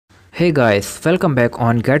Hey guys, welcome back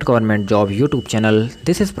on Get Government Job YouTube channel.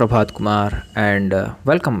 This is Prabhat Kumar and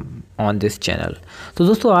welcome on this channel. तो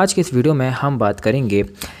दोस्तों आज के इस video में हम बात करेंगे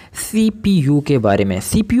CPU के बारे में।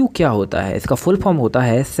 CPU क्या होता है? इसका फुल फॉर्म होता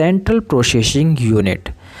है सेंट्रल प्रोसेसिंग यूनिट।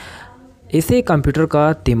 इसे कंप्यूटर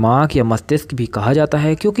का दिमाग या मस्तिष्क भी कहा जाता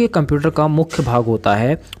है क्योंकि कंप्यूटर का मुख्य भाग होता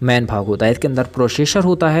है, मेन भाग होता है। इसके अंदर प्रोसेसर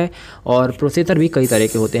होता है और प्रोसेसर भी कई तरह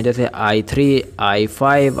के होते हैं जैसे i3,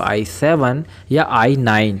 i5, i7 या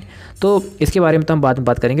i9। तो इसके बारे में तो हम बाद में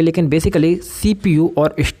बात करेंगे, लेकिन बेसिकली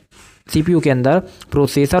CPU के अंदर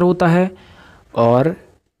प्रोसेसर होता है और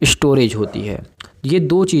स्टोरेज होती है। ये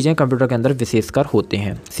दो चीज़ें कंप्यूटर के अंदर विशेषकर होते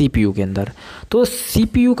हैं CPU के अंदर। तो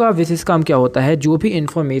CPU का विशेष काम क्या होता है? जो भी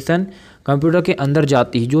इंफॉर्मेशन कंप्यूटर के अंदर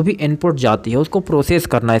जाती है, जो भी इनपुट जाती है, उसको प्रोसेस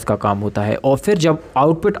करना इसका काम होता है। और फिर जब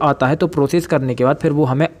आउटपुट आता है तो प्रोसेस करने के बाद फिर वो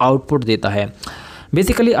हमें आउटपुट देता है।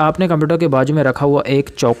 बेसिकली आपने कंप्यूटर के बाजू में रखा हुआ एक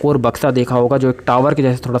चौकोर बक्सा देखा होगा जो एक टावर के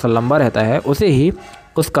जैसे थोड़ा सा लंबा रहता है, उसे ही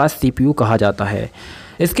उसका CPU कहा जाता है।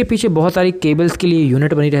 इसके पीछे बहुत सारी केबल्स के लिए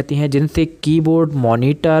यूनिट बनी रहती हैं जिनसे कीबोर्ड,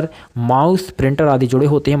 मॉनिटर, माउस, प्रिंटर आदि जुड़े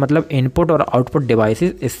होते हैं। मतलब इनपुट और आउटपुट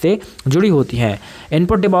डिवाइसेस इससे जुड़ी होती हैं।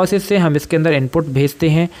 इनपुट डिवाइसेस से हम इसके अंदर इनपुट भेजते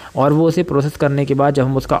हैं और वो उसे प्रोसेस करने के बाद जब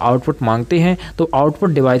हम उसका आउटपुट मांगते हैं तो आउटपुट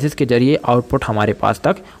डिवाइसेस के जरिए आउटपुट हमारे पास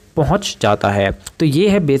तक पहुंच जाता है। तो ये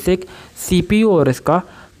है बेसिक CPU और इसका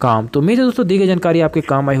काम। तो मेरे दोस्तों दी गई जानकारी आपके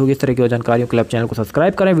काम आई होगी। इस तरह की और जानकारियों के लिए चैनल को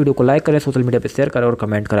सब्सक्राइब करें, वीडियो को लाइक करें, सोशल मीडिया पर शेयर करें और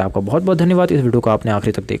कमेंट करें। आपका बहुत बहुत धन्यवाद इस वीडियो को आपने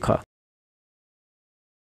आखिरी तक देखा।